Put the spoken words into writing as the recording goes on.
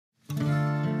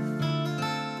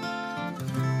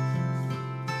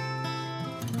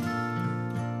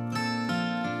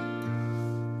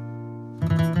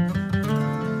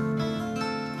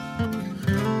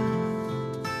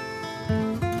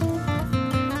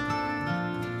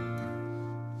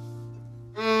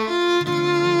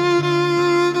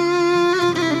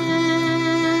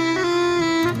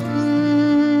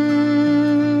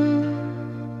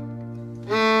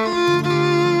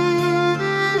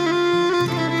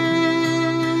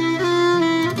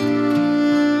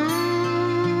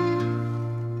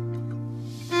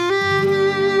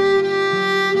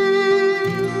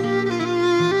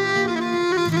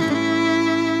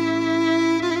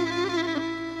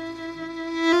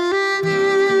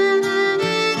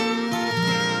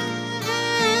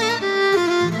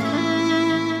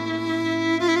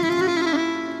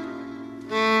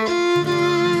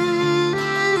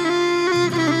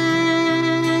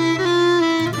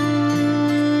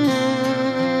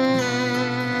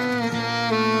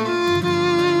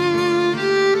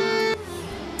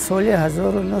سال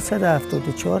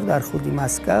 1974 در خود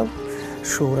مسکو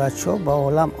شهرتشو به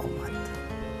عالم آمد.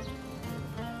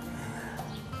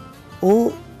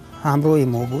 او همراه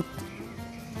ما بود،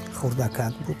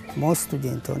 خردکک بود. ما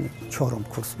استودنتان 4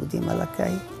 کورس بودیم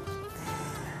ملکه.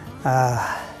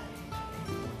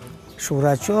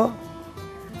 شهرتشو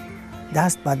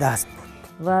دست به دست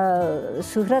بود. و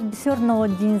شهرت بسیار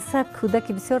ناجنسک،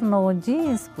 کودک بسیار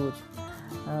ناجنس بود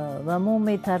و ما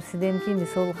میترسیدیم که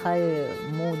مثال خیلی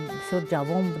ما بسیار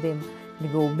جوان بودیم،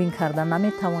 نگاهبین کردن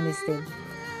نمیتوانستیم،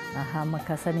 همه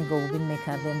کسا نگاهبین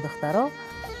میکردیم دخترها.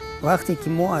 وقتی که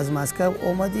ما از مسکو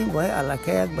آمدیم وای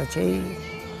الکه یک بچه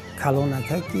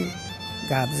کلانکه که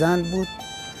گبزن بود،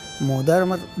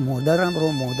 مادرم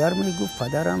را مادر میگفت،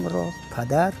 پدرم را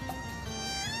پدر.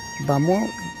 با ما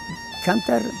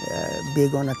کمتر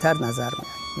بیگانه تر نظر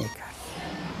میکرد.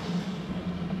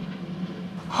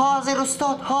 حاضر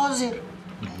استاد حاضر.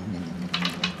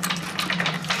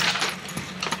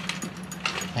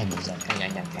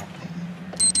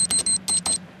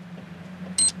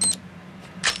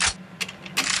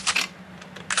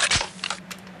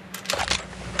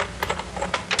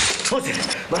 حاضر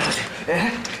من حاضر.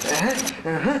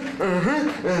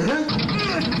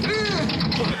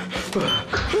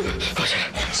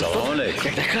 سلام علیکم.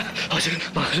 یک دقیقه حاضر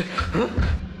من حاضر.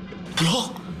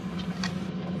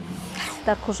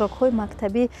 در کژاک‌های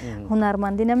مکتبی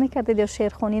هنرمندی نمی‌کردید یا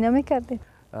شعرخوانی نمی‌کردید؟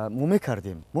 ما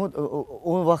میکردیم. ما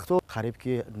اون وقت قریب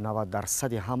که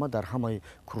 90% همه در همه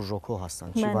کروژاک‌ها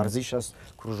هستند. چه ورزش است،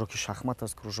 کروژاک شахмат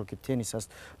است، کروژاک تنیس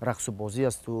است، رقص و بازی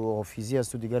است و حافظی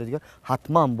است و دیگر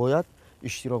حتما باید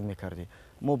اشتراک میکردیم.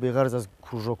 ما به غرض از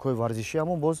کروژاک‌های ورزشی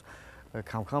هم باز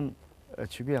کم کم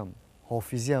چی بگم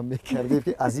حافظی هم میکردیم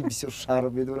که از این بسیار شعر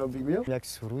میدونم بگویم. یک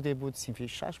سرود بود، صنف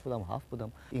 6 بودم 7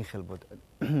 بودم. این خیلی بود.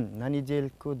 На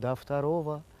недельку до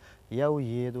второго я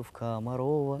уеду в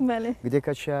Комарово, где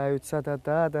качаются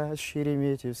да-да-да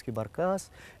Шереметьевский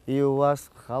баркас, и у вас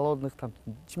в холодных там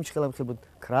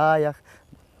краях.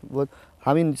 Вот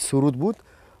همین سرود بود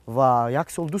و یک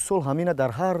سال 2 سال همینا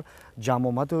در هر جمع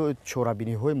آمد و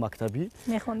چهاربینی‌های مکتبی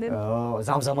می‌خوندید؟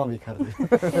 زمزمه می‌کردیم.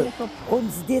 Он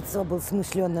с детства был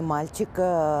смышленый мальчик,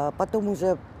 потом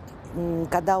уже,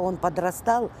 когда он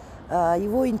подрастал,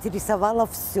 его интересовало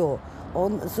все.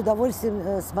 Он с удовольствием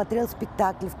смотрел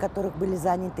спектакли, в которых были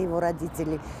заняты его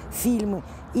родители, фильмы.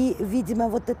 И, видимо,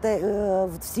 вот это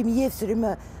в семье все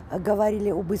время говорили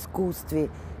об искусстве.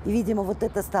 И, видимо, вот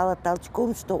это стало толчком,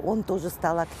 что он тоже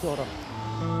стал актером.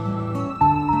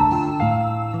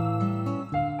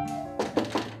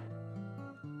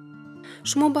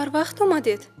 شما بر وقت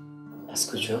اومدید؟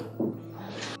 از کجا؟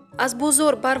 از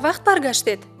بازار بر وقت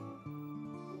برگشتید؟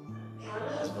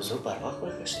 از بازار بر وقت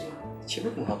برگشتیم؟ چی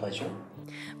بود محبت جان؟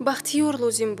 بختیار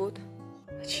لازم بود.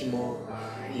 چی ما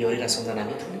یاری رسوندن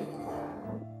نمیتونیم؟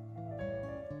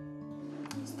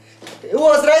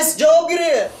 او از رئیس جواب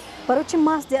گیره! برای چی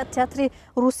محض تئاتر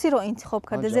روسی را انتخاب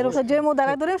کرده؟ زیرا جای ما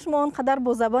درک داریم شما آنقدر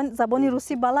با زبان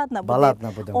روسی بلد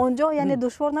نبودید. آنجا یعنی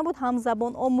دشوار نبود هم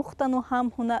زبان آموختن و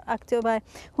هم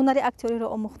هنر اکتوری را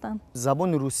آموختن؟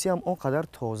 زبان روسی هم آنقدر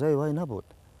تازه وای نبود.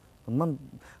 من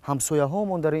همسایه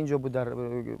هامون در اینجا بود، در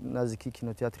نزدیکی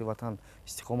کینوتئاتر وطن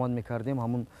استقامت میکردیم.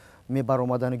 همون میبر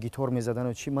اومدن و گیتار میزدن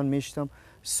و چی من میشتم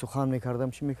سخن میکردم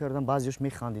چی میکردم بعضیش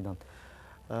میخندیدن.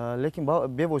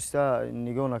 لیکن به واسطه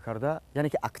نگاه نکرده یعنی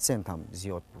که اکسنت هم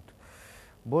زیاد بود.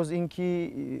 باز اینکه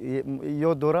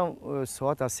یاد دارم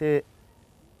ساعت از 3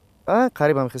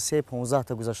 قریبا 3:15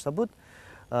 تا گذشته بود،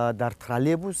 در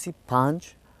ترالبوس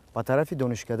 5 به طرف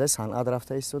دانشکده صنعت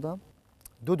رفته ایستادم.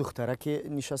 2 دخترک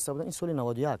نشسته بودن، این سال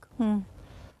 91.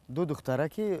 2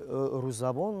 دخترک روز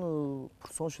زبان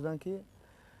پرسان شدن که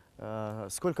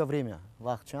сколько время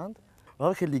وقت چند.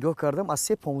 وقتی نگاه کردم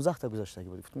از 3:15 تا گذشته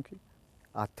بود. گفتم که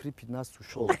از 3:15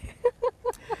 ушел.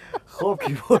 خب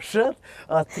کی باشد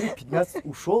از 3:15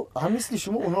 ушел. همین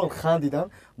شما اونا خندیدن.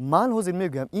 من حاضر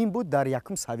میگم این بود در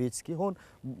یکم سوویتسکی هون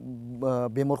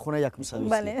بیمارخانه یکم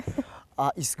سوویتسکی.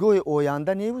 ایستگاه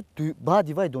آینده نبود.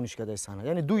 بعد وای دانشکده صنعت.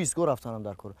 یعنی 2 ایستگاه رفتنم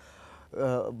در کار.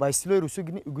 با اصطلاح روسی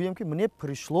گویم که мне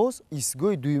пришлось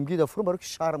ایستگاه دویمگی دفعه برای که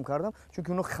شرم کردم چون که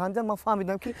اونا خندیدن. من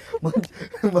فهمیدم که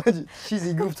من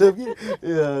چیزی گفتم که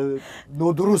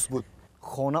نادرست بود.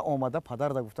 خانه آمده پدر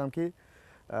دا گفتم که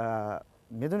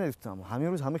میدونید گفتم همین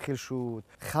روز همه خیلی شد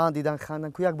خندیدن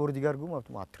که یک بار دیگر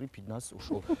گفتم از 3:15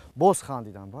 ушел. باز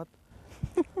خندیدن.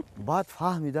 بعد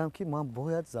فهمیدم که من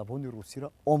باید زبان روسی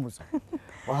را آموزم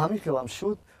و همین خیلی هم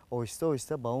شد. آهسته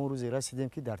آهسته به اون روز رسیدیم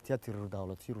که در تئاتر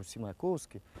دولتی روسی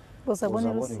مایکوفسکی با زبان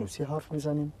روسی حرف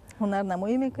میزنیم،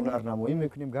 هنرنمایی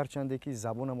میکنیم. گرچنده که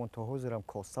زبانمون تا حاضرم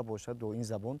کاسته باشد با این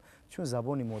زبان چون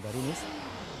زبان مادری نیست.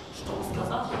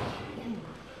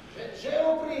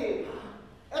 смотри,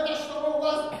 это что у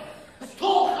вас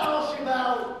стол хороший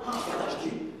был?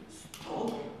 Подожди,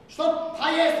 стол? Чтоб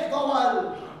поесть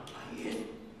вдоволь. Поесть?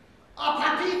 А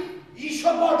попить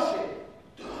еще больше.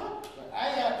 Да? А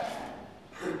это?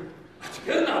 А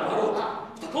теперь наоборот,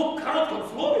 в таком коротком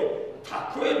слове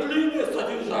такое длинное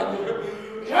содержание.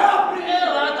 Я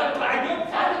принял это, пойдем,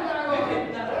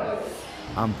 дорогой.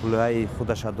 ампулаи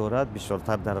худаш дорад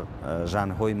бисёртар дар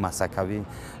жанрҳои масакавӣ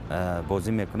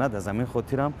бозӣ мекунад. аз ҳамин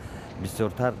хотирам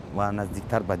бисёртар ва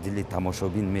наздиктар ба дили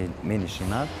тамошобин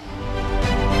менишинад.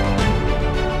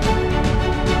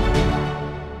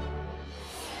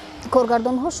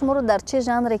 коргардонҳо шуморо дар чӣ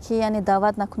жанре ки яъне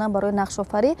даъват накунанд барои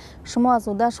нақшофарӣ шумо аз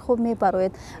удаш хуб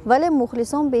мебароед, вале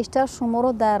мухлисон бештар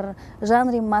шуморо дар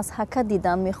жанри мазҳака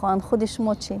дидан мехоҳанд. худи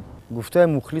шумо чӣ? гуфтаи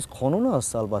мухлис қонун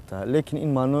аст албатта, лекин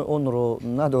ин маънои онро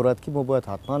надорад ки мо бояд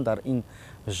ҳатман дар ин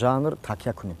жанр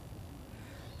такя кунем.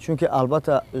 чунки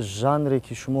албатта жанре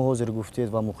ки шумо ҳозир гуфтед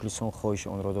ва мухлисон хоҳиши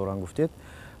онро доранд гуфтед,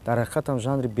 дар ҳақиқатам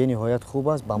жанри бениҳоят хуб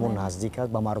аст, ба мо наздик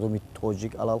аст, ба мардуми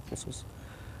тоҷик алалхусус.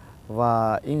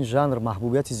 ва ин жанр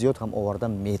маҳбубияти зиёд ҳам оварда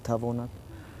метавонад.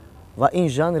 ва ин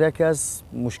жанр яке аз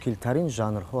мушкилтарин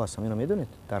жанрҳо аст, ҳаминро медонед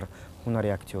дар ҳунари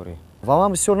актёрӣ. ва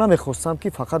ман бисёр намехостам ки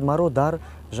фақат маро дар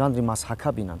жанри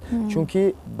мазҳака бинанд.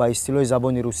 чунки ба истилоҳи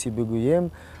забони русӣ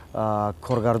бигӯем,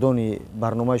 коргардони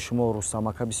барномаи шумо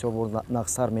рустамака бисёр бор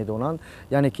нақсар медонанд,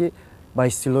 яъне ки ба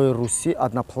истилоҳи русӣ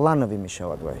одноплановӣ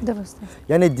мешавад вай.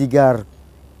 яъне дигар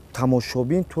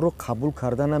тамошобин туро қабул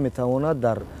карда наметавонад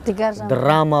дар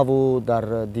драмаву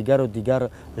дар дигару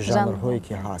дигар жанрҳое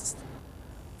ки ҳаст.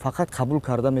 фақат қабул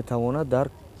карда метавонад дар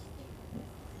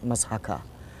мазҳака.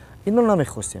 инро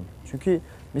намехостем, чунки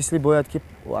мисли бояд ки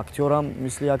актёрам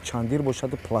мисли як чандир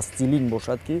бошад, пластилин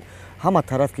бошад ки ҳама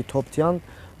тараф ки топ тиҳанд,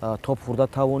 топ хӯрда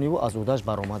тавониву аз удаш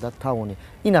баромада тавонӣ.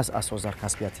 ин аст асос дар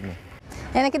касбияти мо.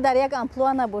 яъне ки дар як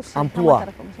амплуа набошед. амплуа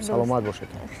саломат бошед.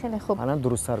 хеле хуб. анан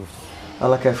дурусттар гуфтед.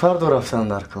 аллакай фардо рафтан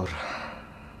дар кор.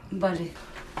 бале.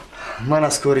 ман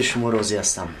аз кори шумо розӣ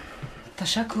ҳастам.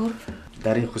 ташаккур.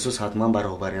 дар ин хусус ҳатман ба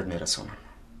роҳбарият мерасонам.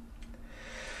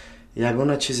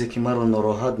 ягона чизе ки маро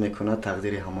нороҳат мекунад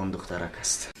тақдири ҳамон духтарак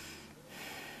аст.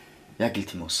 як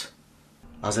илтимос,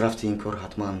 аз рафти ин кор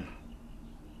ҳатман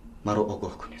маро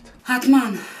огоҳ кунед.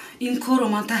 ҳатман ин корро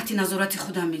ман таҳти назорати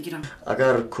худам мегирам.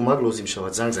 агар кӯмак лозим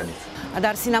шавад занг занед.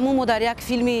 дар синамо мо дар як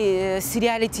филми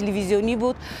сериали телевизионӣ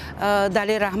буд,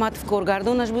 дале раҳматов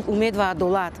коргардонаш буд, умед ва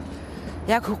адолат.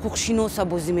 як ҳуқуқшиноса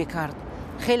бозӣ мекард,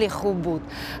 хеле хуб буд.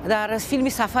 дар филми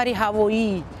сафари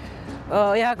ҳавоӣ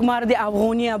як марди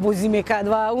афғония бозӣ мекард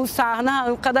ва он саҳна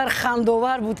онқадар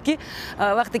хандовар буд ки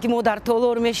вақте ки мо дар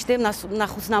толор мешидем,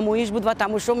 нахустнамоиш буд ва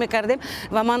тамошо мекардем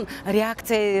ва ман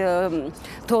реаксияи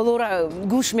толора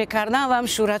гӯш мекардам ва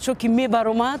Шухратшо ки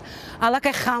мебаромад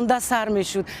аллакай ханда сар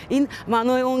мешуд. ин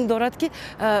маънои он дорад ки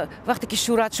вақте ки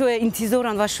Шухратшо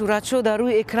интизоранд ва Шухратшо дар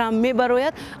рӯи экран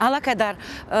мебарояд, аллакай дар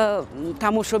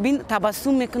тамошобин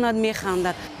табассум мекунад,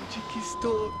 механдад.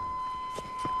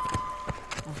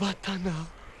 ватана.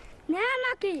 Не,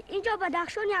 маки, инҷо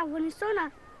Бадахшони Афғонистон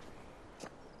аст.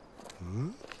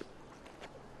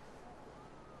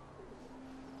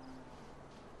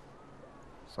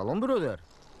 салом биродар.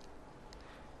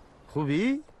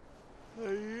 хубӣ?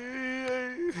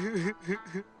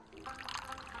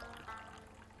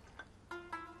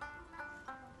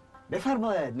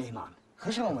 بفرمایید مهمان،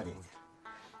 خوش آمدید.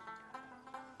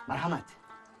 مرحمت.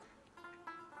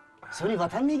 سوی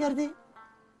وطن میگردی؟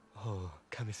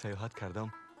 کمی سیاحت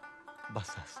کردم،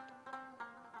 بس است.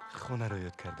 خانه را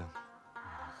یاد کردم.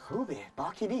 خوبه،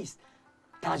 باکی نیست.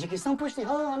 تاجیکستان پشتی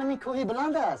ها آنمی کوهی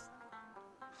بلند است.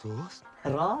 راست؟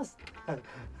 راست.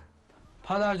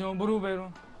 پدر جان برو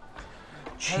بیرون.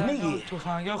 چی میگی؟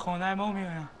 تفنگ‌ها خانه ما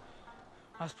میآیند.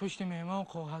 از پشت مهمان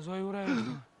کاغذهای او را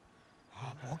یافتم.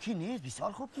 باکی نیست،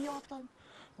 بسیار خوب که یافتم.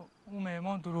 اون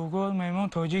مهمان دروغگو، مهمان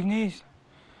تاجیک نیست.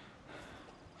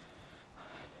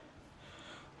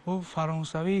 او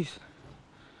فرانسوی است.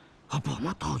 با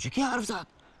ما تاجیکی حرف زد.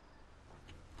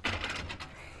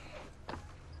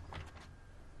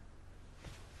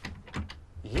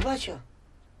 یه بچه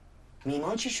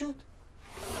میمان چی شد؟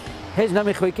 هیچ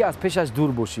نمیخوای که از پیشش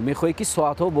دور باشی، میخوای که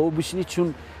ساعتها با او بشینی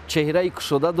چون چهره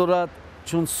کشوده دارد،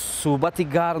 چون صحبت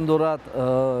گرم دارد،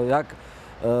 یک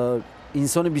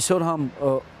انسان بسیار هم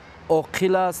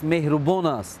عاقل است، مهربان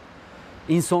است،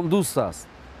 انسان دوست است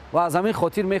و از همین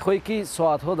خاطر میخوای که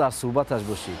ساعتها در صحبتش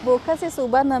باشی. با کسی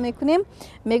صحبت نمیکنیم،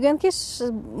 میگن که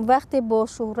وقتی با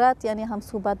شهرت یعنی هم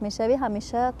صحبت میشوی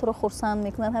همیشه تو رو خرسند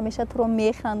میکنند، همیشه تو رو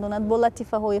میخندونند با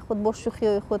لطیفه های خود، با شوخی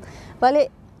های خود. ولی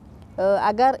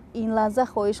اگر این لحظه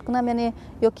خواهش کنم یعنی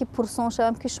یا که پرسان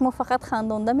شوم که شما فقط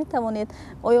خندانده میتوانید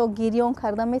آیا گریان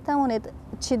کرده میتوانید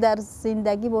چی در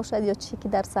زندگی باشد یا چی که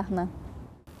در صحنه؟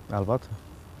 البته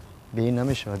به این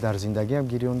نمیشه در زندگی هم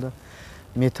گریانده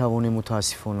میتوانیم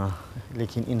متاسفانه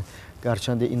لیکن این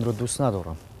گرچند این رو دوست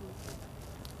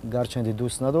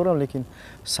ندارم لیکن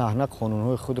صحنه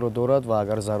قانونهای خود رو دارد و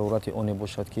اگر ضرورت آن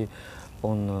باشد که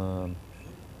اون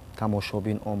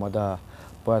تماشابین آمده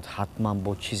باید حتما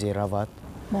با چیزی رود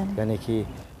یعنی که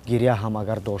گریه هم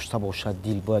اگر داشته باشد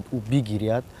دل باید او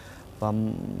بگیرید و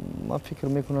من فکر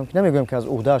میکنم که نمیگویم که از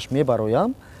عهده‌اش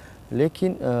میبرایم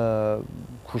لیکن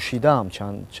کوشیدم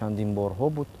چندین بارها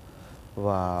بود و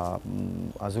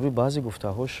از روی بعضی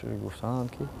گفته‌هاش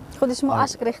گفتند که خود شما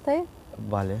اشک ریخته؟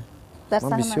 بله در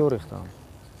من بسیار ریختم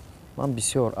من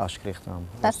بسیار اشک ریختم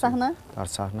در صحنه؟ در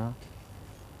صحنه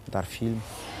در فیلم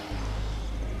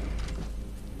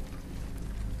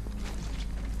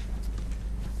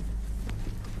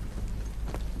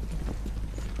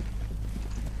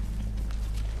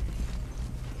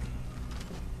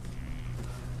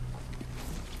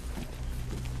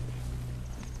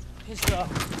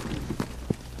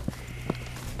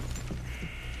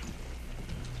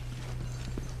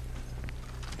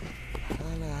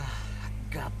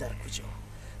گپ در کجا؟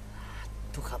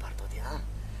 تو خبر دادی ها؟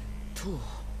 تو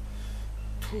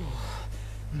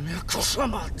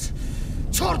میکشمت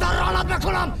 14 رانت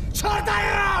میکنم 14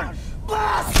 ایران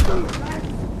بس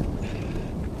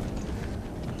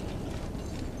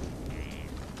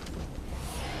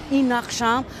این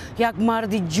نقشم یک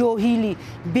مرد جاهلی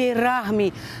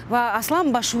بی‌رحمی و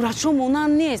اصلا با شهرتشو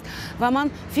مانند نیست و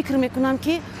من فکر میکنم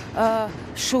که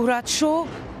شهرتشو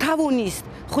توانست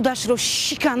خودش رو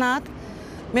شکند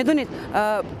میدونید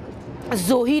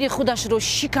ظاهر خودش رو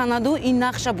شکند و این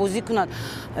نقش بازی کند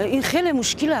این خیلی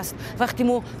مشکل است وقتی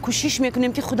ما کوشش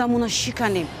میکنیم که خودمون رو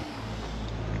شکنیم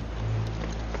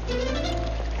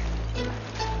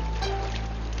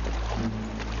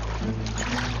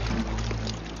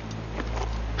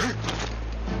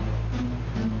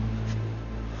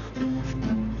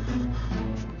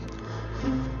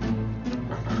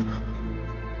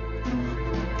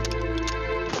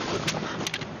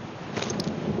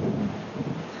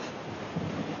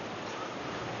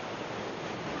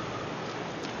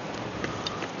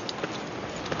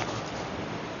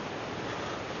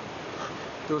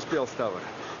Ты успел, Ставр.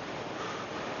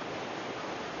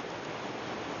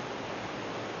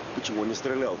 Почему он не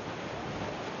стрелял?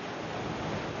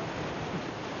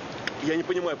 Я не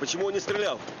понимаю, почему он не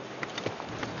стрелял?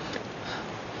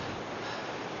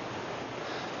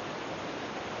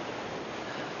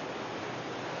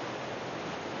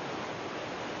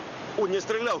 Он не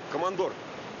стрелял, командор.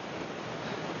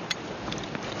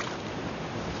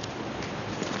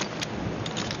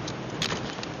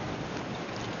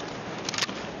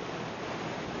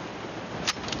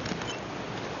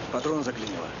 Патрон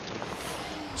заклинило.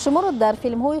 شما رو در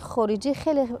فیلم های خارجی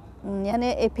خیلی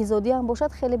یعنی اپیزودی هم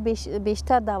باشد خیلی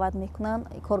بیشتر دعوت میکنن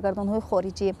کارگردان های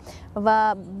خارجی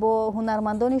و با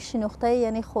هنرمندان شناخته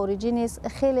یعنی خارجی نیز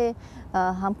خیلی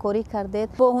همکاری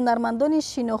کردید با هنرمندان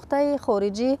شناخته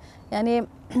خارجی یعنی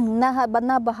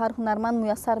نه به هر هنرمند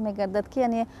میسر میگردد که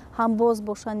یعنی همباز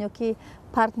باشن یا که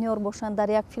پارتنر باشن در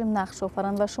یک فیلم نقش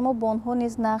آفرند و شما با آنها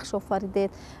نیز نقش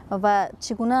آفریدید و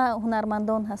چگونه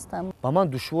هنرمندان هستند؟ با من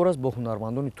دشوار است با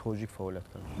هنرمندان تاجیک فعالیت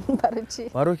کردم. برای چی؟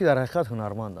 برای که در حقیقت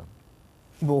هنرمندم.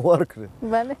 باور کنید.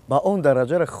 بله. با اون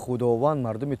درجه را خداوند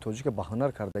مردم تاجیک به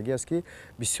هنر کردگی است که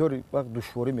بسیار وقت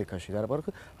دشواری میکشید. در برای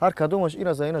هر کدومش این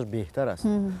از اینش بهتر است.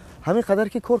 همین قدر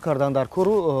که کار کردن در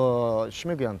کارو چی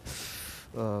میگن؟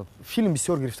 فیلم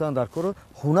بسیار گرفتن در کارو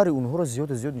هنر اونها را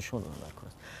زیاد نشون دادن در کار.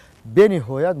 به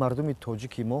نهایت مردم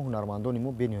تاجیکی ما هنرمندان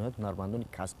ما به نهایت هنرمندان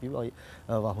کسبی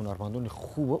و هنرمندان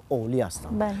خوب و عالی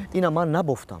هستند. اینا من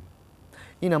نبافتم.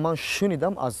 اینا من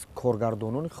شنیدم از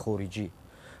کارگردانان خارجی.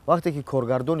 وقتی که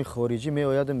کارگردان خارجی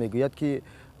میآید میگوید که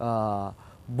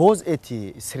باز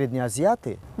اتی سردنی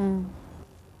آزیاته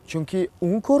چون که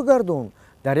اون کارگردان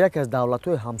در یک از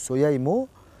دولت‌های همسایه ما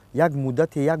یک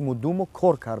مدت یک مدت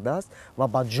کار کرده است و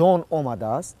با جان آمده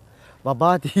است و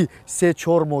بعد 3-4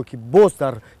 ماه که باز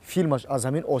در فیلمش از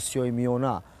همین آسیای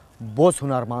میانه باز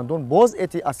هنرمندان باز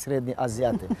اتی سردنی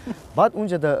آزیاته بعد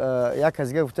اونجا یک از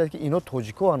دیگه گفته که اینا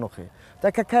تاجیکا انوخه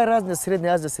تا که راز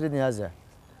سردنی آزیا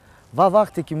و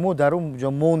وقتی که ما در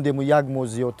اونجا موندیم و یک ماه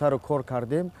زیادتر کار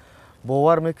کردیم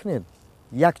باور میکنید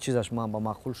یک چیزش من با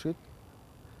معقول شد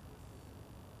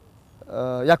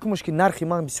یکمش که نرخ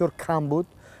من بسیار کم بود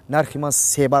نرخ من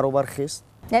 3 برابر خست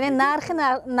یعنی نرخ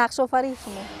نقش آفری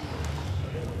شما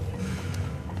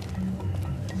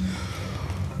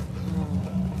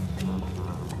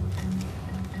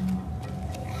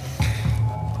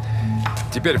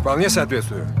Теперь вполне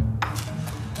соответствую.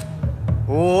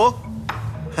 О!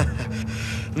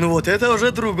 Ну вот это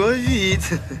уже другой вид.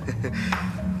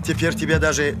 Теперь тебя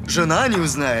даже жена не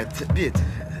узнает, Бит.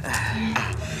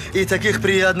 И таких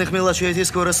приятных мелочей ты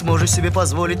скоро сможешь себе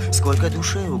позволить сколько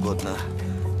душе угодно.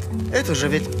 Это же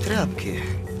ведь тряпки.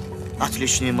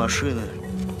 Отличные машины.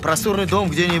 Просторный дом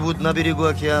где-нибудь на берегу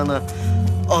океана.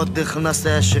 Отдых в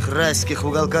настоящих райских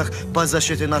уголках под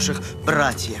защитой наших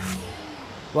братьев.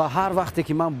 ва ҳар вақте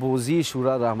ки ман бозии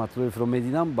Шухрат Рахматуллоевро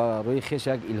медидам ба рӯи хеш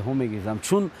як илҳом мегирифтам,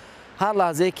 чун ҳар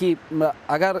лаҳзае ки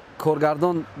агар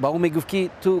коргардон ба ӯ мегуфт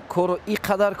ки ту корро ин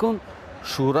қадар кун,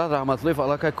 Шухрат Рахматуллоев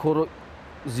аллакай корро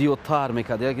зиёдтар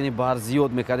мекард, яъне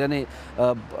барзиёд мекард, яъне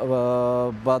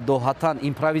ба доҳатан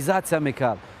импровизатсия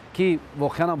мекард ки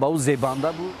воқеан ба ӯ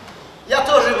зебанда буд. Я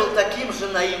тоже был таким же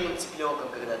наивным цыпленком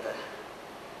когда-то.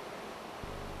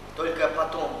 Только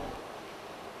потом,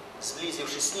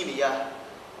 сблизившись с ними, я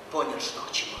понял, что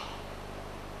к чему.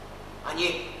 Они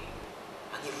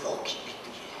волки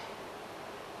битые.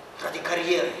 Ради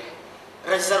карьеры,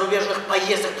 ради зарубежных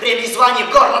поездок, премий, званий,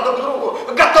 горло друг другу,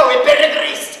 готовы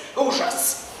перегрызть. Ужас!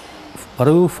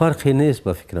 برای او فرقی نیست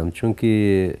با فکرم، چون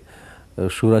که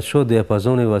شورتشو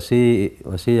دیاپازون وسیع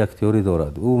یک تئوری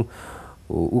دارد.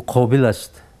 او قابل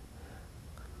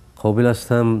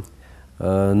است هم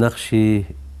نقش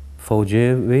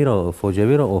فوجوی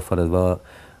را آفرد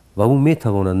و او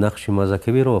میتواند نقش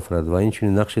مزاکوی را آفرد و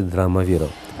اینچنین نقش دراموی را.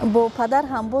 با پدر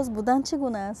همباز بودن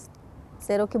چگونه است؟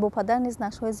 زیرا که با پدر نیز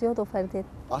نقش‌های زیاد آفریدید.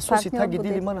 اساسی تگ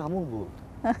دلی من همون بود.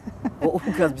 با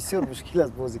اون که از بسیار مشکل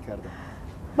است بازی کردم.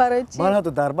 برای چی؟ من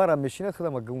حتی در برم میشینه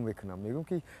خودم گم میکنم، میگم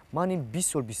که من این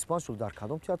 20 سال 25 سال در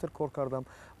کدام تئاتر کار کردم.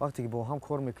 وقتی که با هم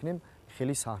کار میکنیم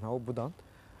خیلی صحنه‌ها بودند.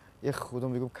 یک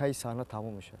خودم میگم کی صحنه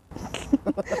تمام میشه.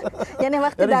 یعنی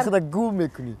وقتی در خودم گم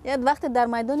میکنی. یعنی وقتی در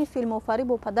میدان فیلم آفری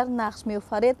با پدر نقش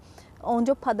میآفرید،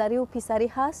 اونجا پدری و پسری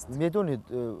هست؟ میدونید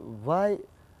وای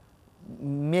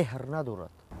مهر ندارد.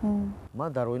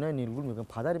 من در آینه نیلگون میگم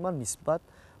پدری من نسبت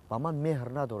با من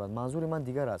مهر ندارد. منظور من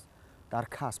دیگر است، در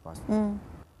کسب است.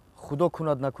 خدا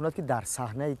کند نکند که در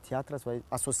صحنه تئاتر است و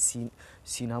اساس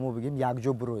سینما بگیم یک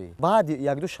جا بروی. بعد یک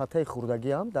دو شتای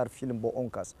خوردگی هم در فیلم با اون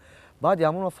کس. بعد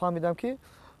همون فهمیدم که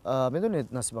میدونید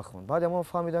نصیب خان، بعد همون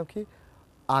فهمیدم که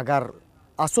اگر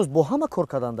اساس با همه کار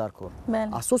کردن در کار،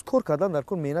 اساس کار کردن در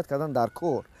کار، مهنت کردن در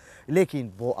کار، لیکن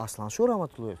با اصلانشو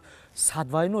رحمت‌الله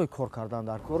صدوینوی کار کردن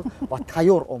در کار و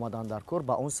تیار آمدن در کار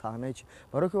با اون صحنه چی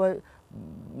برای که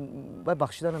وای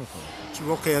بخشیدن نمیکنه. چی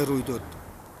واقعا روی داد؟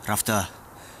 رفته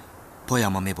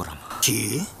پایما میبرم.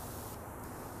 چی؟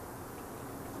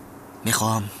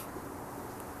 میخوام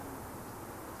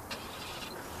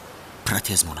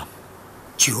پراتز مونم.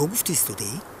 چی ها گفتی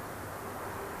استودی؟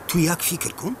 تو یک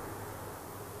فکر کن.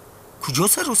 کجا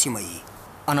سراسیمایی؟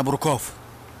 انا بروکوف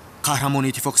قهرمان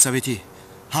اتفاق سوویتی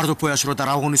هر دو پایش را در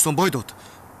افغانستان بای داد.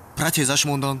 پراتزش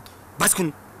موندن. بس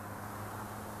کن.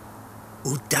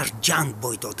 او در جنگ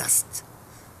بای داد است.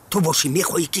 تو باشی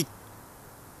میخواهی که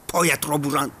پایت را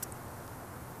برند.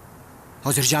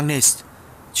 حاضر جنگ نیست.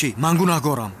 چی؟ من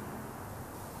گناهگارم.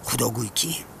 خدا گوی که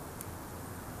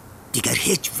دیگر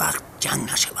هیچ وقت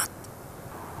جنگ نشود.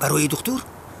 برای دکتر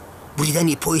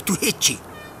بریدن پای تو هیچی،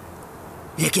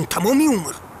 لیکن تمامی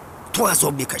عمر تو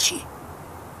عذاب میکشی.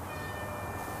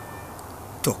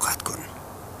 طاقت کن.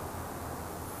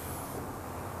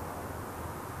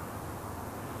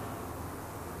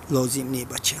 لازم نی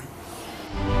بچم.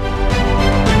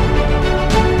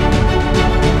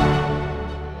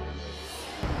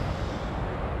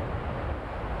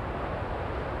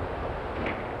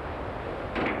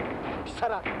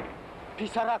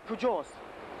 پسرک کجاست؟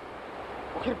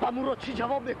 آخر بامون را چی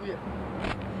جواب میگوید؟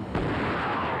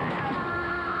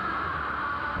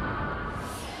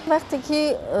 وقتی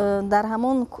که در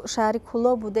همون شهر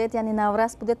کولا بودید، یعنی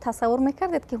نورس بودید، تصور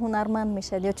میکردید که هنرمند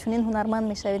میشید یا چنین هنرمند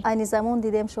میشوید؟ این زمان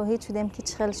دیدیم، شاهد شدیم که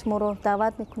چخیل شما رو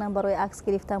دعوت میکنن برای عکس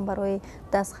گرفتن، برای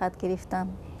دستخط گرفتن.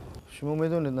 شما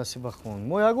میدونید نصیب خان،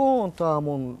 ما یگان تا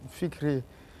همون فکری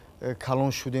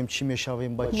کلان شدیم چی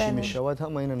میشویم با چی میشود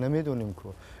همه اینا نمیدونیم که.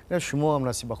 اینا شما هم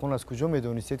نصیب خان از کجا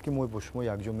میدونید که ما با شما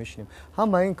یک جا میشینیم؟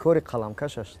 همه این کار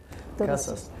قلمکش است. کس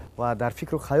است و در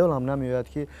فکر و خیال هم نمیاد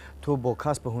که تو با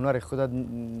کسب هنر خودت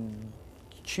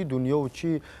چی دنیا و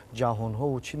چی جهان ها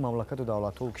و چی مملکت و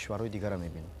دولت ها و کشورهای دیگر را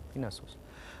میبینی. این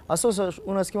اساس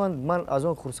اون است که من از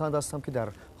اون خرسند هستم که در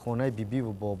خانه بیبی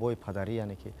و بابای پدری،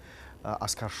 یعنی که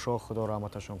аскаршо худо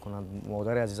раҳматашон кунад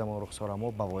модари азизамон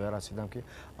рухсорамо ба воя расидам ки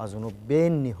аз оно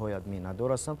бениҳоят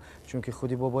миннатдор ҳастам чунки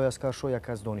худи бобои аскаршо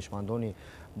яке аз донишмандони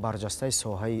барҷастаи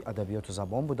соҳаи адабиёту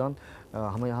забон буданд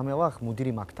ҳамаи вақт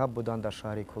мудири мактаб буданд дар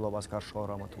шаҳри кӯлоб аскаршо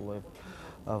раҳматуллоев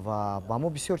ва ба мо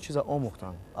бисёр чиза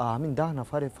омӯхтанд ҳамин 10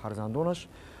 нафари фарзандонаш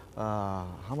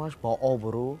ҳамаш ба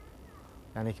обрӯ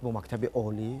яъне ки бо мактаби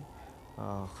олӣ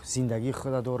зиндагии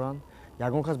худа доранд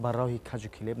ягон кас бар роҳи каҷу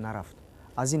килеб нарафт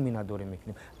аз ин миннатдорӣ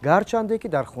мекунем гарчанде ки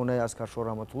дар хонаи аскаршо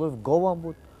раҳматуллоев говам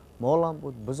буд молам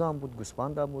буд бузам буд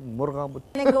гӯспандам буд мурғам буд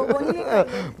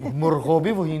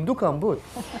мурғобиву ҳиндукам буд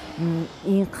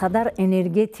инқадар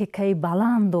энергетикаи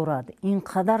баланд дорад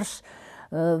инқадар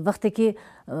вақте ки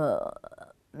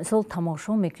мисол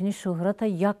тамошо мекунӣ шӯҳрата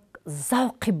як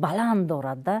завқи баланд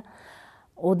дорад да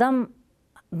одам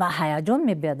ба ҳаяҷон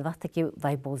мебиёд вақте ки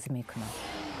вай бозӣ мекунад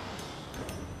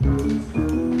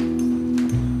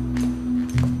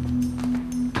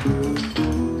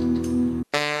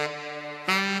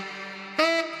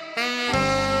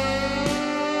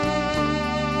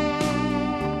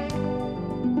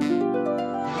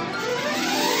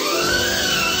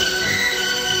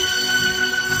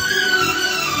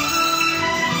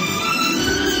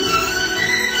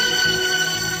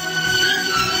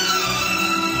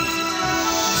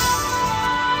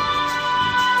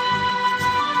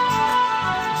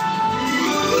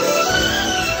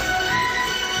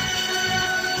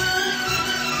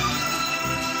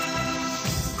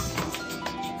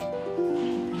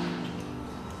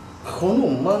خانم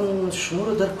من شما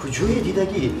رو در کجای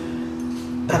دیدگی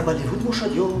در بالیوود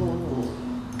باشد یا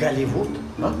گالیوود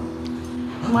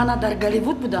من نه در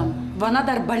گالیوود بودم و نه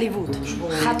در بالیوود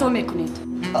خطا میکنید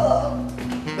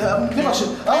ببخشید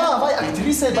وای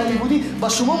اکتریس بالیوودی با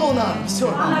شما مونم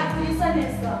بسیار من اکتریس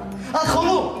نیستم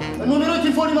خانم نمره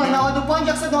تلفنی من 95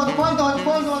 195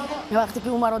 95 وقتی که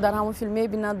اون رو در همون فیلم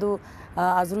میبیند و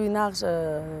از روی نقش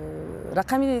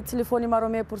رقم تلفنی مرا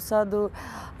میپرسد و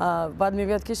بعد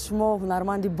میگوید که شما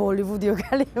هنرمند بالیوود یا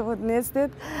گالیوود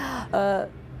نیستید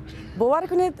باور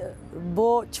کنید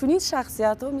با چنین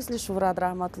شخصیت ها مثل شهرت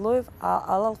رحمتاللویف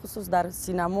علال خصوص در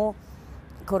سینما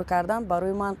کار کردن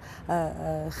برای من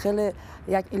خیلی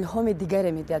یک الهام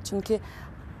دیگری میدهد چون که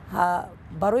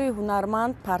برای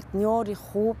هنرمند پارتنر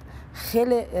خوب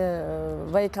خیلی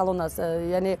وای کلان است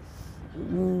یعنی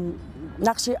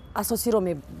نقش اساسی رو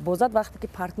میبازد وقتی که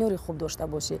پارتنری خوب داشته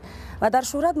باشی و در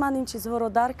شهرت من این چیزها رو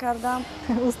درک کردم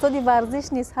استاد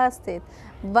ورزش نیست هستید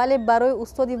ولی برای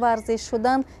استاد ورزش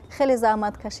شدن خیلی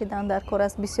زحمت کشیدن در کار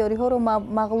است بسیاری ها رو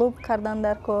مغلوب کردن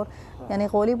در کار یعنی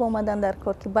غالب آمدن در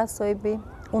کار که بعد صاحب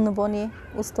عنوان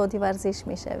استاد ورزش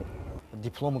میشوید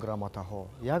диплому грамотаҳо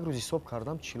як рӯз ҳисоб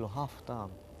кардам 47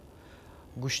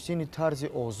 гӯштини тарзи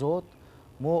озод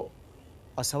мо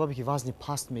аз сабабе ки вазни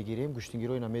паст мегирем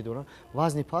гӯштингиро ина медонанд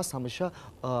вазни паст ҳамеша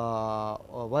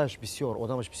ваяш бисёр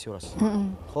одамаш бисёр аст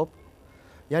хоб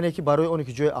яъне ки барои оне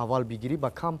ки ҷои аввал бигирӣ ба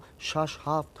кам 6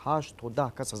 7 8 то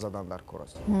 10 каса задан дар кор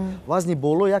аст вазни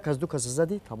боло як аз ду каса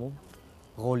задӣ тамом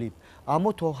ғолиб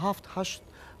аммо то 7 8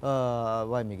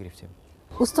 вай мегирифтем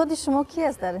устоди шумо ки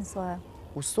аст дар ин соҳа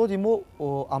устоди мо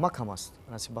амакам аст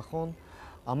насибахон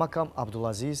амакам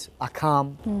абдулазиз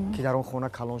акам ки дар он хона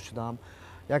калон шудам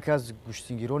яке аз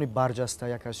гӯштингирони барҷаста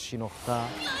яке аз шинохта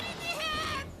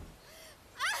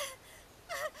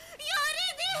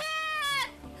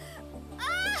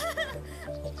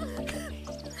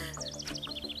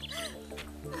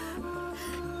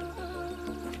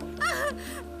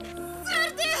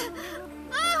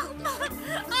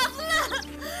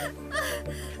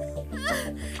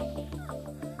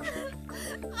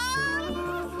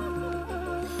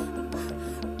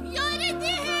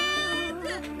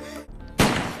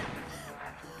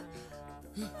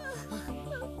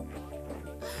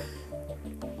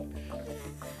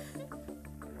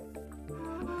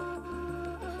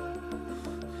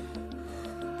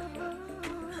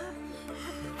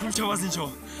شو از اینجا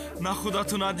نه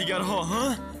خودتو نه دیگرها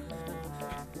ها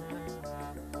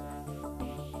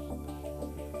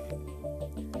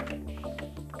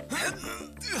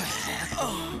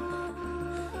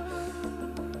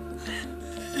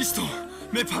ایستو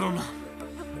میپرونم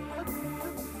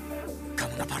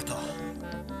کمونه پردا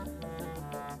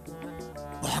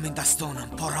با همین دستانم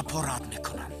پارا پارات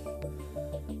میکنم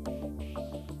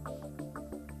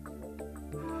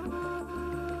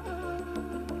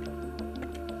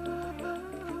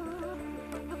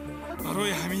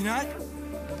برای همینک؟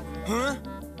 ها؟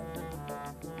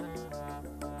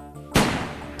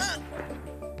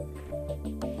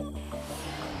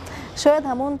 شاید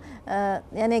همون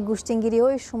یعنی گوشتنگیری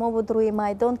های شما بود روی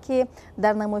میدان که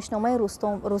در نمایشنامه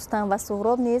رستم و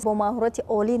سهراب نیز با مهارت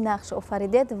عالی نقش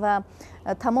آفریدید و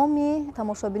تمام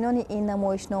تماشابینان این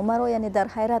نمایشنامه رو یعنی در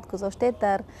حیرت گذاشتید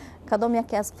در کدام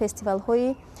یکی از فستیوال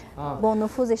های با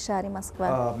نفوذ شهر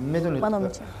مسکو.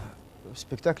 میدونید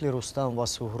спектакли رستم و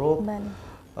سهراب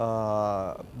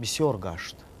بسیار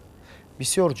گشت،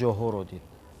 بسیار جاها رو دید.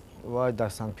 و در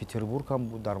سنت پترزبورگ هم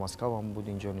بود، در مسکو هم بود،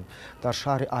 اینجا در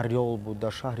شهر اریول بود، در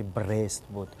شهر برست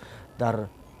بود، در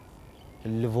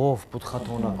لوف بود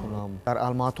خطا نکنم، در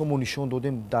الماتی ما نشون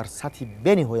دادیم در سطح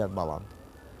بنهایت بلند.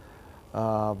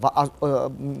 و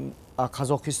از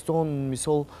قزاقستان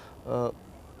مثال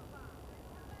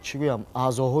چی گویم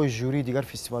اعضاهای ژوری دیگر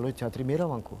فستیوال‌های تئاتری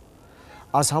میروند کو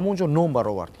از همونجا نام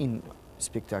برآورد این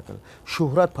اسپکتاکل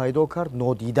شهرت پیدا کرد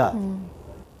نادیده.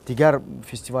 دیگر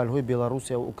فستیوال‌های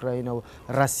بلاروس و اوکراین و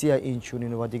روسیه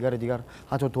اینچنین و دیگر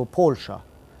حتی تو پولشا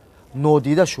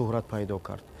نادیده شهرت پیدا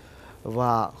کرد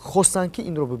و خواستن که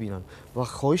این رو ببینن و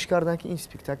خواهش کردن که این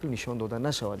اسپکتاکل نشان داده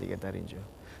نشود دیگر در اینجا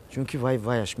چون که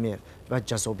وایش میر و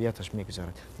جذابیتش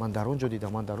میگذارد. من در اونجا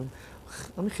دیدم، من در اون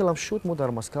همین خیلی شد ما در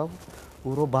مسکو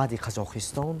او رو بعد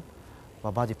قزاقستان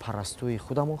و بعد پرستوی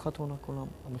خودمون خطا نکنم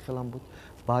همین خیلی بود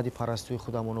بعد پرستوی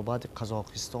خودمون و بعد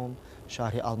قزاقستان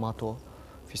شهر الماتو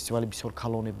فستیوال بسیار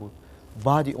کلانی بود.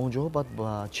 بعد اونجا بعد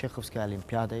با چخوفسکی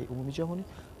المپیادای عمومی جهانی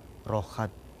راه خط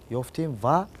یافتیم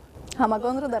و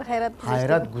همگان رو در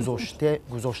حیرت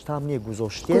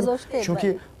گذاشتیم چون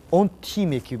که اون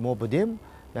تیمی که ما بودیم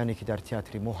یعنی که در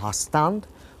تئاتر ما هستند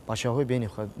بچه‌های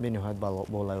بنهایت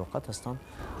بالاقت هستند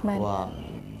و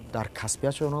در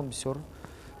کسبیتشون هم بسیار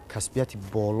کسبیت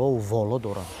بالا و والا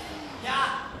دارند.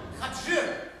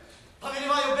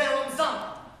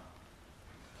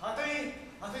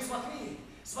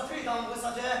 Смотри, там в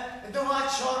высоте 2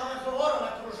 черных ворона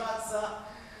кружатся.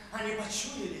 Они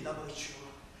почуяли добычу.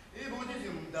 И будет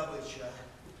им добыча.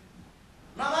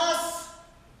 На нас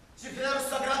теперь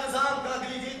с ограды замка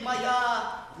глядит моя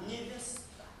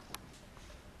невеста.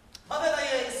 Об этой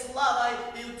ей славой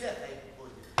и утехой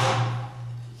будет.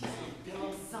 Если в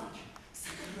белом замке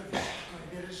сокровище такое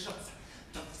бережется,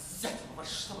 то взять его во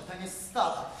что бы то ни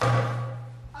стало.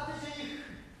 А ты же их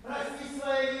прости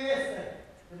своей невестой.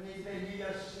 Мне теперь не я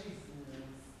жизнь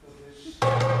ступишь.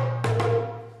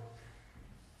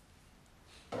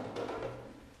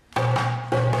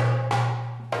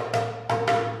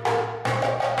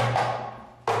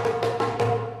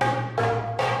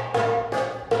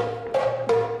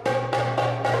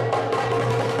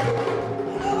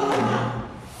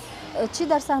 چی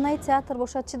در صحنه تئاتر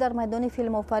باشد چی در میدان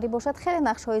فیلم آفری باشد خیلی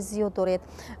نقش‌های زیاد دارید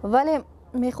ولی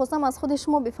میخواستم از خود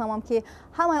شما بفهمم که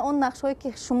همه اون نقش‌هایی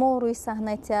که شما روی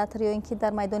صحنه تئاتر یا اینکه در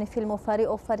میدان فیلم آفری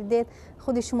آفریدید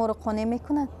خود شما رو قانع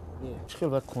میکند؟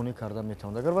 خیلی وقت قانع کردم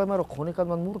میتوند. اگر وای مرا قانع کرد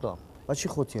من مردم. و چی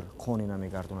خاطر قانع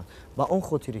نمیگردونند؟ با اون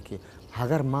خاطری که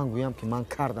اگر من گویم که من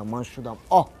کردم من شدم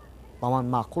با من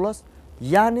معقول است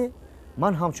یعنی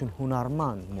من همچون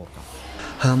هنرمند مردم.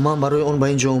 من برای اون به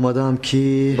اینجا اومدم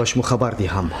که به شما خبر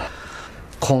دهم.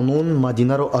 قانون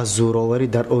مدینه رو از زورآوری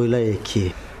در اویلایی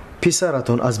که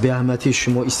پسرتون از بی‌اهمیتی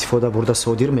شما استفاده برده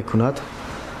صادر میکند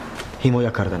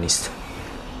حمایت کردن است.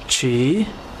 چی؟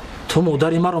 تو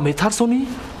مادر مرا میترسونی؟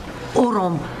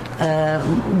 اورم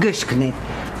گوش کنید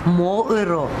ما او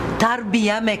رو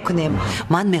تربیه میکنیم.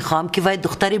 من میخوام که وای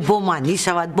دختری با معنی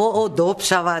شود با آداب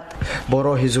شود با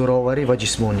راه زورآوری و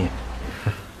جسمانی.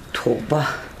 توبه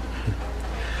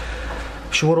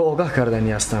شما رو آگاه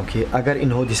کردنی هستم که اگر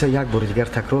این حادثه یک بار دیگر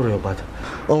تکرار یابد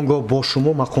آنگاه با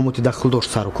شما مقامات دخلدار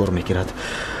سر و کار میگیرد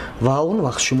و اون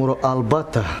وقت شما رو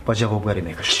البته به جوابگری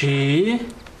میکشد. چی؟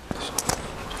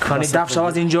 خانی دفع شو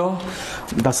از اینجا؟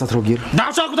 دستت رو گیر.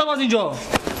 دفع شو کدام از اینجا؟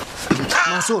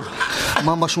 منصور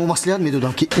من با شما مصلحت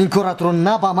میدادم که این کارت رو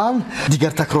نه به من دیگر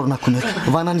تکرار نکنید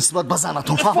و نه نسبت به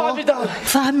زنتون.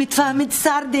 فهمید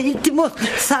سرد التماس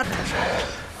سرد.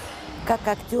 Как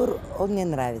актер он мне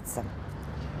нравится.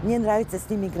 Мне нравится с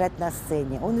ним играть на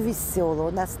сцене. Он веселый,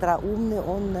 он остроумный,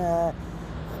 он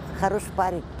хороший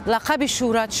парень. لقب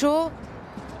شهرتشو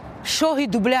شاه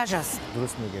دوبلاژ است.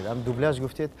 درست میگید. هم دوبلاژ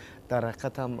گفتید در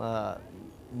حقیقت هم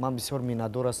من بسیار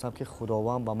میندار هستم که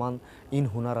خداوند به من این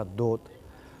هنر را داد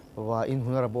و این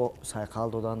هنر را با سایقل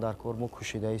دادن در کار ما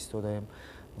کوشیده ایستادیم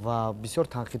و بسیار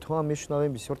تنقیدها هم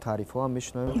میشنویم بسیار تعریفها هم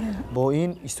میشنویم با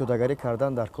این ایستادگی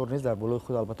کردن در کار نیست در بالای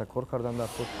خود البته کار کردن در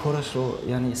کار کارش رو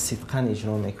یعنی صدقاً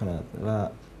اجرا میکند و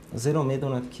زیرا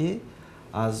میداند که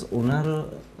از هنر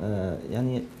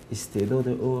یعنی استعداد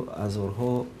او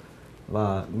هزارها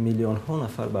و میلیون ها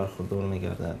نفر برخوردار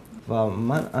میگردد و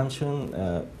من همچون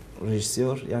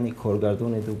رژیسور یعنی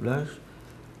کارگردان دوبلاژ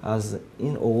از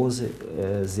این آواز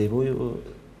زیبای او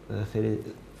خیلی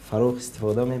فراخ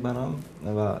استفاده میبرم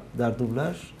و در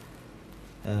دوبلاژ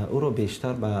او رو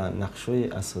بیشتر به نقش‌های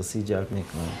اساسی جلب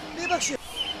میکنم.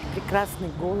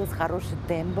 Прекрасный голос, хороший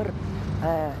тембр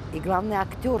и, главное,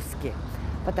 актерский.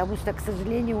 Потому что, к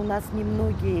сожалению, у нас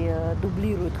немногие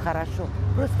дублируют хорошо,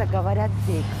 просто говорят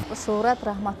текст. Шухрат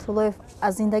Рахматуллоев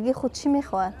аз зиндаги худ чӣ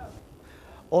мехоҳад?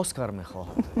 Оскар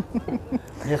мехоҳад.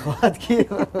 Мехоҳад ки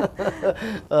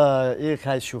ин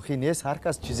хай шӯхӣ нест, ҳар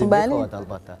кас чизе мехоҳад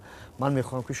албатта. Ман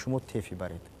мехоҳам ки шумо тефи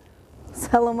баред.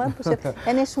 Саломат бошед.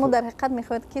 Яъне шумо дар ҳақиқат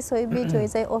мехоҳед ки соҳиби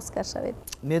ҷоизаи Оскар шавед?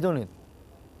 Медонед,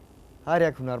 ҳар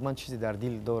як ҳунарманд чизе дар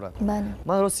дил дорад. Бале.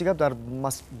 Ман рости гап дар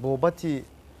бобати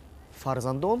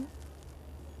фарзандон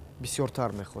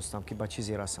бисёртар мехостам ки ба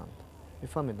чизе расанд.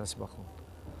 Мефаҳмед Насибахон?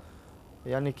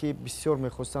 Яъне ки бисёр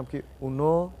мехостам ки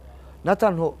уно на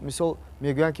танҳо мисол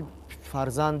мегӯянд ки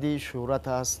фарзанди Шуҳрат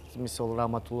аст, мисол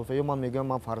Раҳматуллоев, ё ман мегӯям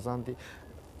ман фарзанди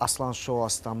Асланшо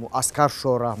ҳастам,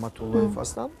 Аскаршо Раҳматуллоев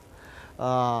ҳастам.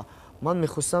 Ман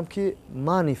мехостам ки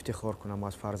ман ифтихор кунам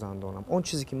аз фарзандонам. Он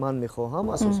чизе ки ман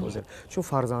мехоҳам асос ҳозир, чун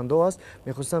фарзандо аст,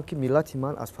 мехостам ки миллати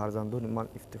ман аз фарзандони ман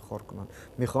ифтихор кунанд.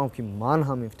 Мехоҳам ки ман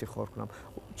ҳам ифтихор кунам.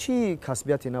 Чӣ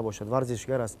касбияте набошад,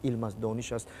 варзишгар аст, илм аст,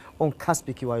 дониш аст, он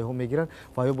касбе ки вайҳо мегиранд,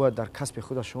 вайҳо бояд дар касби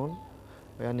худашон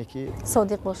яъне ки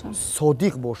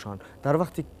содиқ бошанд. Дар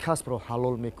вақте касбро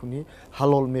ҳалол мекунӣ,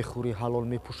 ҳалол мехӯрӣ, ҳалол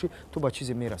мепӯшӣ, ту ба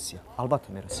чизе мерасӣ,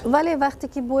 албатта мерасӣ. Вале вақте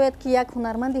ки бояд ки як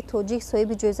ҳунарманди тоҷик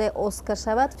соҳиби ҷоизаи Оскар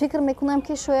шавад, фикр мекунам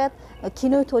ки шояд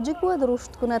кинои тоҷик бояд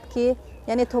рушд кунад ки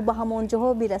яъне то ба ҳамон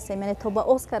ҷоҳо бирасем, яъне то ба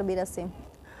Оскар бирасем.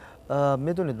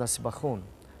 Медонед Насибахон,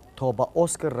 то ба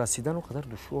Оскар расидан он қадар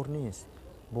душвор нест.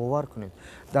 Бовар кунед.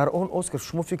 Дар он Оскар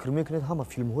шумо фикр мекунед ҳама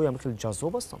филмҳои ҳам хеле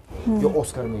ҷаззоб ҳастанд ё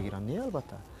Оскар мегиранд? Не,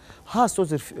 албатта. Ҳаст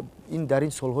ҳозир ин дар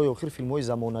ин солҳои охир филмҳои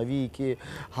замонавӣ ки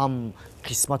ҳам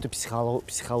қисмату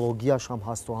психологияш ҳам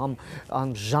ҳасту,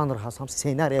 ҳам жанр ҳаст, ҳам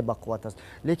сценария бақувват аст.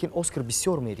 Лекин Оскар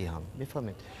бисёр медиҳанд,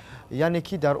 мефаҳмед? Яъне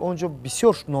ки дар он ҷо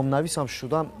бисёр номнавис ҳам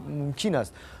шуда мумкин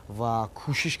аст ва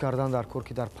кӯшиш кардан дар кор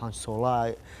ки дар 5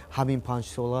 сола, ҳамин 5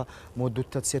 сола мо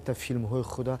дута сета филмҳои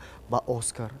худа ба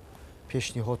Оскар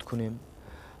пешниҳод кунем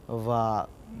ва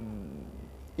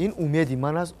ин умеди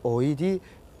ман аст оиди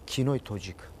кинои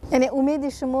тоҷик. Яъне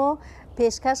умеди шумо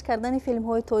пешкаш кардани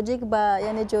филмҳои тоҷик ба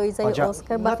яъне ҷоизаи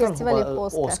Оскар, ба фестивали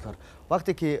Оскар.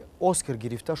 Вақте ки Оскар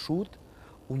гирифта шуд,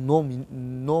 ӯ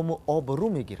ному обрӯ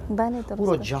мегирад.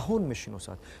 Ӯро ҷаҳон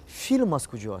мешиносад. Филм аз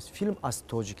куҷо аст? Филм аз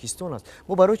Тоҷикистон аст.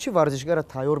 Мо барои чӣ варзишгара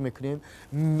тайёр мекунем?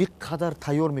 Миқадар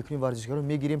тайёр мекунем варзишгаро,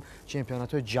 мегирем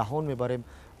чемпионатҳои ҷаҳон мебарем,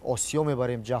 Осиё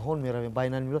мебарем, ҷаҳон меравем,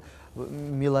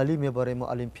 байналмилалӣ мебарем,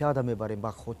 олимпиада мебарем.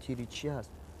 Ба хотири чӣ аст?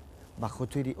 Ба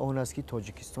хотири он аст ки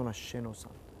Тоҷикистонаш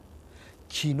шиносанд.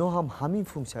 Кино ҳам ҳамин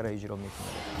функсияро иҷро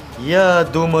мекунад. Я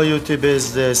думаю, тебе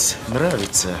здесь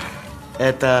нравится.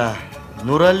 Это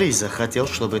Нурали захотел,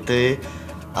 чтобы ты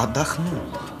отдохнул.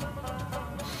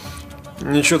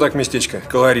 Ничего так местечко,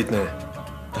 колоритное.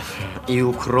 И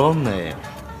укромное.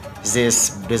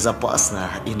 Здесь безопасно,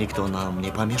 и никто нам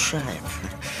не помешает.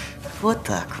 Вот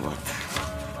так вот.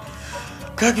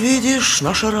 Как видишь,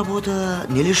 наша работа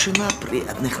не лишена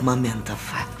приятных моментов.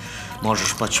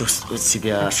 Можешь почувствовать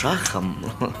себя шахом.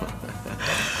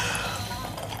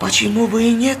 Почему бы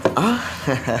и нет, а?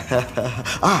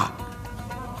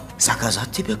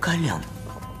 Заказать тебе кальян?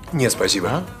 Нет,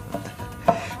 спасибо.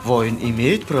 Воин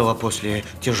имеет право после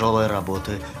тяжелой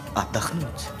работы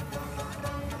отдохнуть.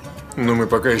 Но мы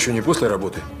пока еще не после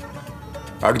работы.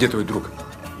 А где твой друг?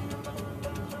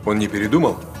 Он не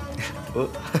передумал?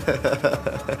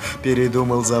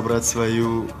 Передумал забрать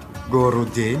свою гору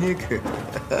денег?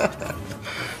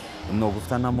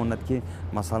 ногуфта намонад ки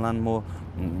масалан мо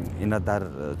ина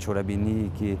дар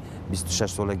чорабинии ки 26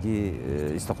 солаги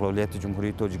истиқлолияти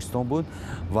ҷумҳурии Тоҷикистон буд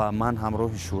ва ман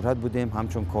ҳамроҳи Шуҳрат будем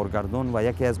ҳамчун коргардон ва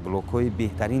яке аз блокҳои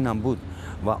беҳтаринам буд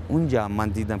ва унҷа ман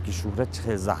дидам ки Шуҳрат чӣ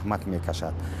хел заҳмат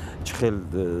мекашад, чӣ хел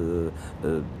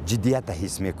ҷиддията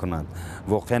ҳис мекунад.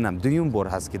 Воқеан дуюм бор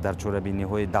ҳаст ки дар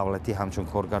чорабиниҳои давлатӣ ҳамчун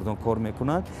коргардон кор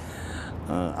мекунад.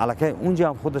 Аллакай унҷа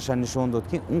ҳам худаша нишон дод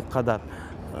ки он қадар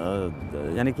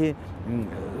яъне ки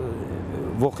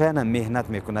воқеан меҳнат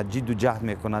мекунад, ҷидду ҷаҳд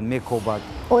мекунад, мекобад.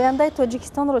 Ояндаи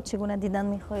Тоҷикистонро чӣ гуна дидан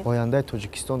мехоҳед? Ояндаи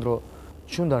Тоҷикистонро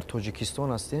чун дар Тоҷикистон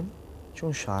ҳастем,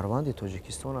 чун шаҳрванди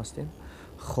Тоҷикистон ҳастем,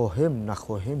 хоҳем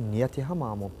нахоҳем нияти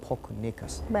ҳамаамон поку нек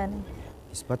аст.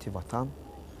 Нисбати ватан,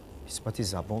 нисбати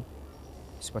забон,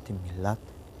 нисбати миллат,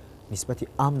 нисбати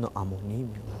амну амонии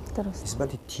миллат,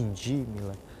 нисбати тинҷии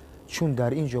миллат. Чун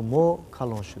дар ин ҷо мо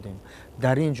калон шудем,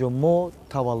 дар ин ҷо мо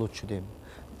таваллуд шудем,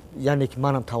 яъне ки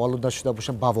манам таваллуд нашуда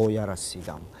бошам ба воя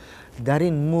расидам. дар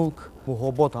ин мулк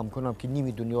муҳоботам кунам ки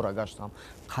ними дунёро гаштам,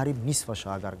 қариб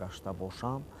нисфаша агар гашта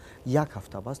бошам, як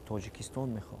ҳафта бас Тоҷикистон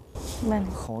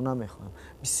мехоҳам, хона мехоҳам,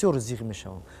 бисёр зиқ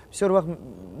мешавам. Бисёр вақт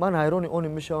ман ҳайрони оне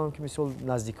мешавам ки мисол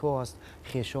наздикҳо аст,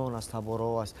 хешон аст,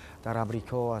 таборо аст, дар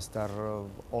Амрико аст, дар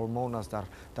Олмон аст,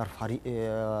 дар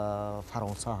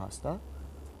Фаронса ҳаст.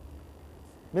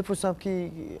 Мепурсам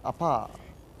ки апа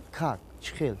как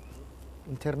чӣ хел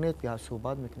интернет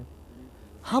суҳбат мекунем,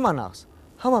 ҳама нағз,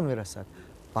 ҳама мерасад,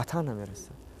 ватан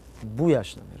намерасад,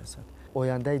 бӯяш намерасад.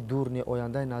 Ояндаи дур не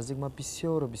ояндаи наздик ман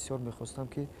бисёру бисёр мехостам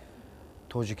ки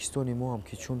Тоҷикистони мо ҳам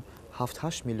ки чун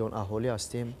 7-8 миллион аҳолӣ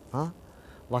ҳастем,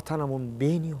 ватанамон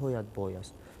бениҳоят бой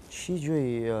аст. Чӣ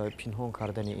ҷои пинҳон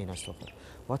кардани ин аст охир?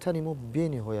 ватани мо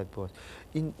бениҳоят бой аст.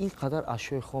 Ин қадар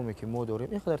ашёи хоме ки мо дорем,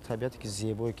 ин қадар табиате ки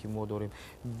зебое ки мо дорем,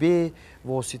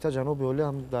 бевосита ҷаноби олӣ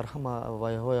ҳам дар ҳама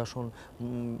вайҳояшон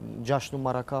ҷашну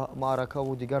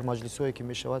маъракаву дигар маҷлисҳое ки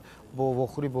мешавад, бо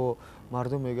вохӯрӣ бо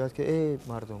мардум мегӯяд ки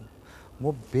мардум,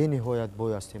 мо бениҳоят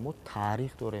бой ҳастем, мо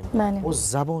таърих дорем, мо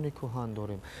забони кӯҳан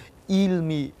дорем,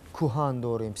 илми кӯҳан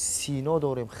дорем, Сино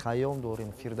дорем, Хайём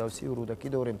дорем, Фирдавсию Рудакӣ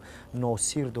дорем,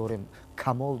 Носир дорем,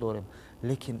 Камол дорем,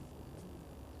 лекин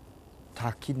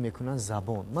таъкид мекунанд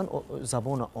забон. Ман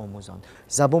забона омӯзам.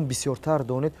 Забон бисёртар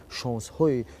донед,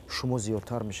 шонсҳои шумо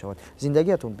зиёдтар мешавад,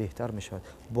 зиндагиятон беҳтар мешавад.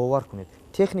 Бовар кунед,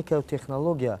 техникаю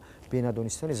технология бе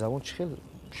надонистани забон чӣ хел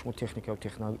шумо техникаю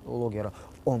технологияро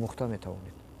омӯхта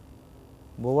метавонед.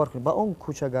 бовар кунед, ба он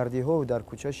кӯчагардиҳо дар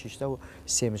кӯча шиштаву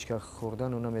семечка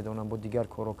хӯрдану намедонам бо дигар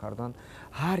коро кардан,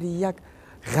 ҳар як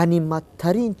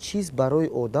ғаниматтарин чиз барои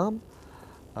одам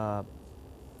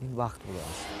ин вақт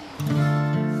будааст.